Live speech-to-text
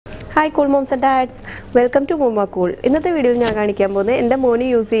Hi cool moms and dads, welcome to MommaCool. ഇന്നത്തെ വീഡിയോയിൽ ഞാൻ കാണിക്കാൻ പോകുന്നത് എൻ്റെ മോന്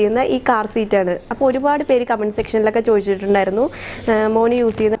യൂസ് ചെയ്യുന്ന ഈ കാർ സീറ്റ് ആണ്. അപ്പോൾ ഒരുപാട് പേര് കമന്റ് സെക്ഷനിലൊക്കെ ചോദിച്ചിട്ടുണ്ടായിരുന്നു മോന്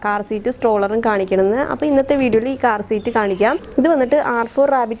യൂസ് ചെയ്യുന്ന കാർ സീറ്റ് സ്ട്രോളറും കാണിക്കണമെന്ന്. അപ്പോൾ ഇന്നത്തെ വീഡിയോയിൽ ഈ കാർ സീറ്റ് കാണിക്കാം. ഇത് വന്നിട്ട് R4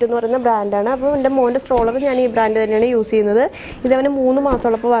 റാബിറ്റ് എന്ന് പറയുന്ന ബ്രാൻഡാണ്. അപ്പോൾ എൻ്റെ മോൻ്റെ സ്ട്രോളർ ഞാൻ ഈ ബ്രാൻഡ് തന്നെയാണ് യൂസ് ചെയ്യുന്നത്. ഇത് അവന് 3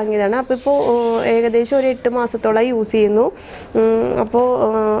 മാസമുള്ളപ്പോൾ വാങ്ങിയതാണ്. അപ്പോൾ ഇപ്പോൾ ഏകദേശം ഒരു 8 മാസത്തോളം യൂസ് ചെയ്യുന്നു. അപ്പോൾ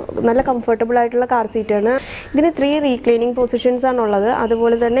നല്ല കംഫർട്ടബിൾ ആയിട്ടുള്ള കാർ സീറ്റാണ്. ഇതിന് 3 റീക്ലീനിങ് പൊസിഷൻസ് ആണുള്ളത്.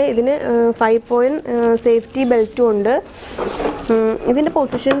 അതുപോലെ തന്നെ ഇതിന് 5-point സേഫ്റ്റി ബെൽറ്റും ഉണ്ട്. ഇതിൻ്റെ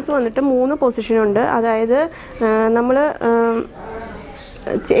പൊസിഷൻസ് വന്നിട്ട് 3 പൊസിഷനുണ്ട്. അതായത് നമ്മൾ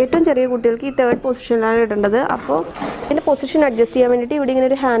ഏറ്റവും ചെറിയ കുട്ടികൾക്ക് ഈ 3rd പൊസിഷനിലാണ് ഇടേണ്ടത്. അപ്പോൾ ഇതിൻ്റെ പൊസിഷൻ അഡ്ജസ്റ്റ് ചെയ്യാൻ വേണ്ടിയിട്ട് ഇവിടെ ഇങ്ങനെ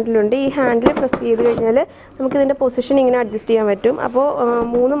ഒരു ഹാൻഡിലുണ്ട്. ഈ ഹാൻഡിൽ പ്രസ് ചെയ്ത് കഴിഞ്ഞാൽ നമുക്കിതിൻ്റെ പൊസിഷൻ ഇങ്ങനെ അഡ്ജസ്റ്റ് ചെയ്യാൻ പറ്റും. അപ്പോൾ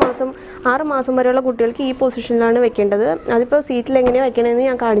 6 മാസം വരെയുള്ള കുട്ടികൾക്ക് ഈ പൊസിഷനിലാണ് വെക്കേണ്ടത്. അതിപ്പോൾ സീറ്റിൽ എങ്ങനെയാണ് വെക്കണമെന്ന്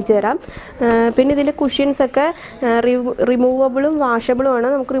ഞാൻ കാണിച്ചു തരാം. പിന്നെ ഇതിൻ്റെ കുഷ്യൻസൊക്കെ റിമൂവബിളും വാഷബിളുമാണ്.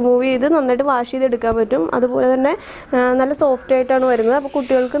 നമുക്ക് റിമൂവ് ചെയ്ത് നന്നായിട്ട് വാഷ് ചെയ്തെടുക്കാൻ പറ്റും. അതുപോലെ തന്നെ നല്ല സോഫ്റ്റ് ആയിട്ടാണ് വരുന്നത്. അപ്പോൾ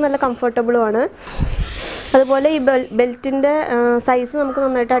കുട്ടികൾക്ക് നല്ല കംഫർട്ടബിളുമാണ്. അതുപോലെ ഈ ബെൽറ്റിൻ്റെ സൈസ് നമുക്ക്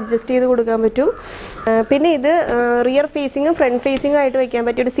നന്നായിട്ട് അഡ്ജസ്റ്റ് ചെയ്ത് കൊടുക്കാൻ പറ്റും. പിന്നെ ഇത് റിയർ ഫേസിങ്ങും ഫ്രണ്ട് ഫേസിങ്ങും ആയിട്ട് വെക്കാൻ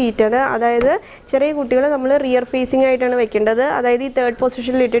പറ്റിയൊരു സീറ്റാണ്. അതായത് ചെറിയ കുട്ടികളെ നമ്മൾ റിയർ ഫേസിങ് ആയിട്ടാണ് വെക്കേണ്ടത്. അതായത് ഈ 3rd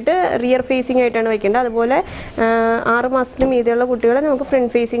പൊസിഷനിൽ ഇട്ടിട്ട് റിയർ ഫേസിങ് ആയിട്ടാണ് വെക്കേണ്ടത്. അതുപോലെ 6 മാസത്തിന് മീതെയുള്ള കുട്ടികളെ നമുക്ക്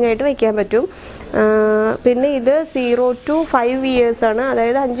ഫ്രണ്ട് ഫേസിങ് ആയിട്ട് വെക്കാൻ പറ്റും. പിന്നെ ഇത് 0 to 5 years ആണ്.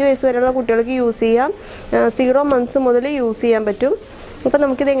 അതായത് 5 വയസ്സ് വരെയുള്ള കുട്ടികൾക്ക് യൂസ് ചെയ്യാം. 0 months മുതൽ യൂസ് ചെയ്യാൻ പറ്റും. അപ്പോൾ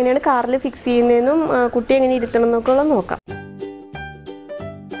നമുക്കിത് എങ്ങനെയാണ് കാറിൽ ഫിക്സ് ചെയ്യുന്നതെന്നും കുട്ടി എങ്ങനെ ഇരുത്തണം എന്നൊക്കെ ഉള്ളത് നോക്കാം.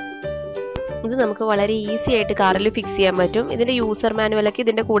 ഇത് നമുക്ക് വളരെ ഈസി ആയിട്ട് കാറിൽ ഫിക്സ് ചെയ്യാൻ പറ്റും. ഇതിൻ്റെ യൂസർ മാനുവലൊക്കെ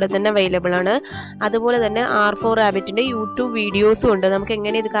ഇതിൻ്റെ കൂടെ തന്നെ അവൈലബിൾ ആണ്. അതുപോലെ തന്നെ R4 റാബിറ്റിൻ്റെ യൂട്യൂബ് വീഡിയോസും ഉണ്ട് നമുക്ക്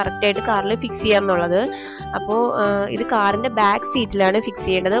എങ്ങനെ ഇത് കറക്റ്റായിട്ട് കാറിൽ ഫിക്സ് ചെയ്യാം എന്നുള്ളത്. അപ്പോൾ ഇത് കാറിൻ്റെ ബാക്ക് സീറ്റിലാണ് ഫിക്സ്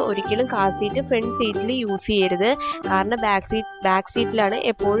ചെയ്യേണ്ടത്. ഒരിക്കലും കാർ സീറ്റ് ഫ്രണ്ട് സീറ്റിൽ യൂസ് ചെയ്യരുത്. കാറിൻ്റെ ബാക്ക് സീറ്റിലാണ്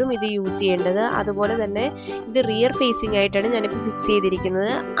എപ്പോഴും ഇത് യൂസ് ചെയ്യേണ്ടത്. അതുപോലെ തന്നെ ഇത് റിയർ ഫേസിംഗ് ആയിട്ടാണ് ഞാനിപ്പോൾ ഫിക്സ്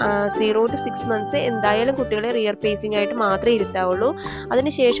ചെയ്തിരിക്കുന്നത്. 0 to 6 months എന്തായാലും കുട്ടികളെ റിയർ ഫേസിംഗ് ആയിട്ട് മാത്രമേ ഇരുത്താവുള്ളൂ.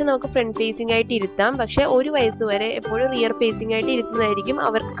 അതിനുശേഷം നമുക്ക് ഫ്രണ്ട് ഫേസിംഗ് ആയിട്ട് ഇരുത്താം. പക്ഷേ 1 വയസ്സ് വരെ എപ്പോഴും റിയർ ഫേസിംഗ് ആയിട്ട് ഇരുത്തുന്നതായിരിക്കും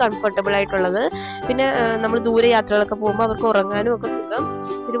അവർക്ക് കംഫർട്ടബിൾ ആയിട്ടുള്ളത്. പിന്നെ നമ്മൾ ദൂരെ യാത്രകളൊക്കെ പോകുമ്പോൾ അവർക്ക് ഉറങ്ങാനും ഒക്കെ സുഖം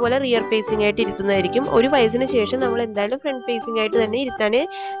ഇതുപോലെ റിയർ ഫേസിംഗ് ആയിട്ട് ഇരുത്തുന്നതായിരിക്കും. 1 വയസ്സിന് ശേഷം നമ്മൾ എന്തായാലും ഫ്രണ്ട് ഫേസിംഗ് ആയിട്ട് തന്നെ ഇരുത്താനേ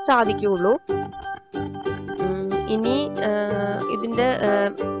സാധിക്കുകയുള്ളൂ. ഇനി ഇതിൻ്റെ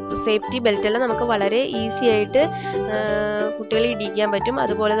സേഫ്റ്റി ബെൽറ്റെല്ലാം നമുക്ക് വളരെ ഈസി ആയിട്ട് കുട്ടികളെ ഇടിക്കാൻ പറ്റും.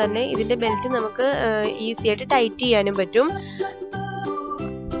 അതുപോലെ തന്നെ ഇതിൻ്റെ ബെൽറ്റ് നമുക്ക് ഈസി ആയിട്ട് ടൈറ്റ് ചെയ്യാനും പറ്റും.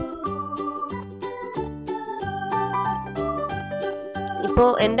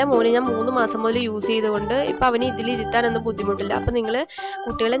 ഇപ്പോൾ എൻ്റെ മോന് ഞാൻ 3 മാസം മുതൽ യൂസ് ചെയ്തുകൊണ്ട് ഇപ്പോൾ അവന് ഇതിലിരുത്താനൊന്നും ബുദ്ധിമുട്ടില്ല. അപ്പോൾ നിങ്ങൾ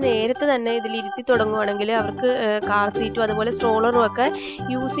കുട്ടികളെ നേരത്തെ തന്നെ ഇതിലിരുത്തി തുടങ്ങുവാണെങ്കിൽ അവർക്ക് കാർ സീറ്റും അതുപോലെ സ്ട്രോളറും ഒക്കെ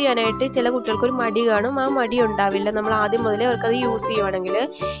യൂസ് ചെയ്യാനായിട്ട് ചില കുട്ടികൾക്കൊരു മടി കാണും. ആ മടി ഉണ്ടാവില്ല നമ്മൾ ആദ്യം മുതലേ അവർക്കത് യൂസ് ചെയ്യുവാണെങ്കിൽ.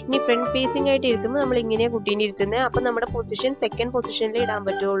 ഇനി ഫ്രണ്ട് ഫേസിംഗ് ആയിട്ട് ഇരുത്തുമ്പോൾ നമ്മൾ ഇങ്ങനെയാണ് കുട്ടീനെ ഇരുത്തുന്നത്. അപ്പോൾ നമ്മുടെ പൊസിഷൻ 2nd പൊസിഷനിൽ ഇടാൻ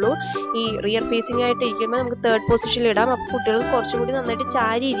പറ്റുള്ളൂ. ഈ റിയർ ഫേസിംഗ് ആയിട്ട് ഇരിക്കുമ്പോൾ നമുക്ക് 3rd പൊസിഷനിൽ ഇടാം. അപ്പോൾ കുട്ടികൾക്ക് കുറച്ചും കൂടി നന്നായിട്ട്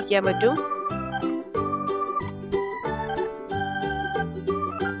ചാരി ഇരിക്കാൻ പറ്റും.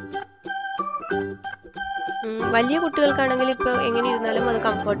 വലിയ കുട്ടികൾക്കാണെങ്കിൽ ഇപ്പോൾ എങ്ങനെ ഇരുന്നാലും അത്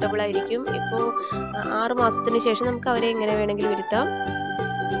കംഫർട്ടബിൾ ആയിരിക്കും. ഇപ്പോൾ 6 മാസത്തിന് ശേഷം നമുക്ക് അവരെ എങ്ങനെ വേണമെങ്കിലും ഇരുത്താം.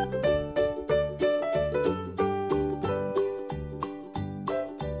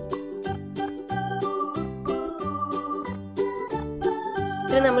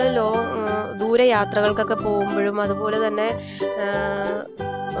 പിന്നെ നമ്മൾ ദൂരെ യാത്രകൾക്കൊക്കെ പോകുമ്പോഴും അതുപോലെ തന്നെ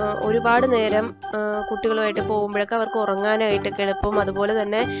ഒരുപാട് നേരം കുട്ടികളുമായിട്ട് പോകുമ്പോഴൊക്കെ അവർക്ക് ഉറങ്ങാനായിട്ടൊക്കെ എളുപ്പം. അതുപോലെ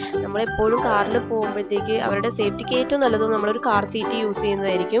തന്നെ നമ്മളെപ്പോഴും കാറിൽ പോകുമ്പോഴത്തേക്ക് അവരുടെ സേഫ്റ്റിക്ക് ഏറ്റവും നല്ലതും നമ്മളൊരു കാർ സീറ്റ് യൂസ്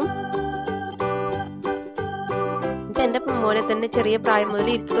ചെയ്യുന്നതായിരിക്കും. ഇപ്പം എൻ്റെ മോനെ തന്നെ ചെറിയ പ്രായം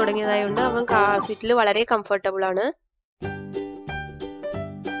മുതൽ ഇരുത്തി തുടങ്ങിയതായതുകൊണ്ട് അവൻ കാർ സീറ്റിൽ വളരെ കംഫർട്ടബിൾ ആണ്.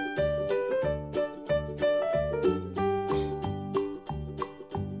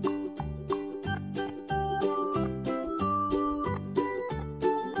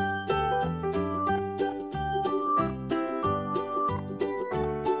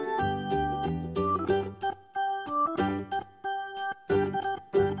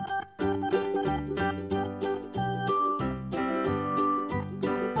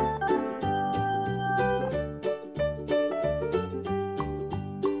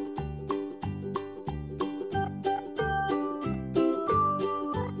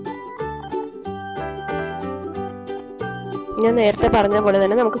 ഞാൻ നേരത്തെ പറഞ്ഞ പോലെ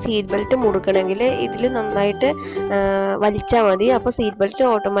തന്നെ നമുക്ക് സീറ്റ് ബെൽറ്റ് മുറുക്കണമെങ്കിൽ ഇതിൽ നന്നായിട്ട് വലിച്ചാൽ മതി. അപ്പോൾ സീറ്റ് ബെൽറ്റ്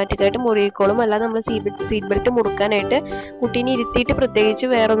ഓട്ടോമാറ്റിക്കായിട്ട് മുറുകിക്കോളും. അല്ലാതെ നമ്മൾ സീറ്റ് ബെൽറ്റ് മുറുക്കാനായിട്ട് കുട്ടീനെ ഇരുത്തിയിട്ട് പ്രത്യേകിച്ച്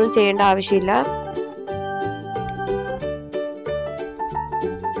വേറെ ഒന്നും ചെയ്യേണ്ട ആവശ്യമില്ല.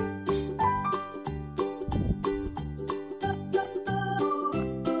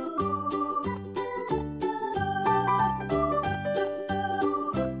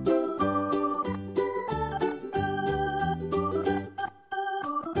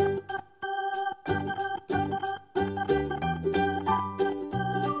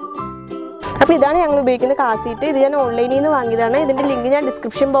 അപ്പോൾ ഇതാണ് ഞങ്ങൾ ഉപയോഗിക്കുന്ന കാർ സീറ്റ്. ഇത് ഞാൻ ഓൺലൈനിൽ നിന്ന് വാങ്ങിയതാണ്. ഇതിൻ്റെ ലിങ്ക് ഞാൻ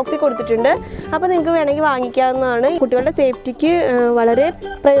ഡിസ്ക്രിപ്ഷൻ ബോക്സിൽ കൊടുത്തിട്ടുണ്ട്. അപ്പോൾ നിങ്ങൾക്ക് വേണമെങ്കിൽ വാങ്ങിക്കാവുന്നതാണ്. കുട്ടികളുടെ സേഫ്റ്റിക്ക് വളരെ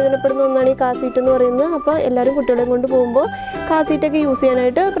പ്രയോജനപ്പെടുന്ന ഒന്നാണ് ഈ കാർ സീറ്റ് എന്ന് പറയുന്നത്. അപ്പോൾ എല്ലാവരും കുട്ടികളെയും കൊണ്ട് പോകുമ്പോൾ കാർ സീറ്റൊക്കെ യൂസ്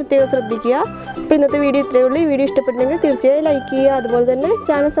ചെയ്യാനായിട്ട് പ്രത്യേകം ശ്രദ്ധിക്കുക. അപ്പോൾ ഇന്നത്തെ വീഡിയോ ഇത്രയേ ഉള്ളൂ. ഈ വീഡിയോ ഇഷ്ടപ്പെട്ടെങ്കിൽ തീർച്ചയായും ലൈക്ക് ചെയ്യുക. അതുപോലെ തന്നെ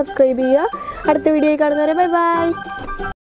ചാനൽ സബ്സ്ക്രൈബ് ചെയ്യുക. അടുത്ത വീഡിയോയിൽ കാണുന്നവരെ ബൈ ബൈ.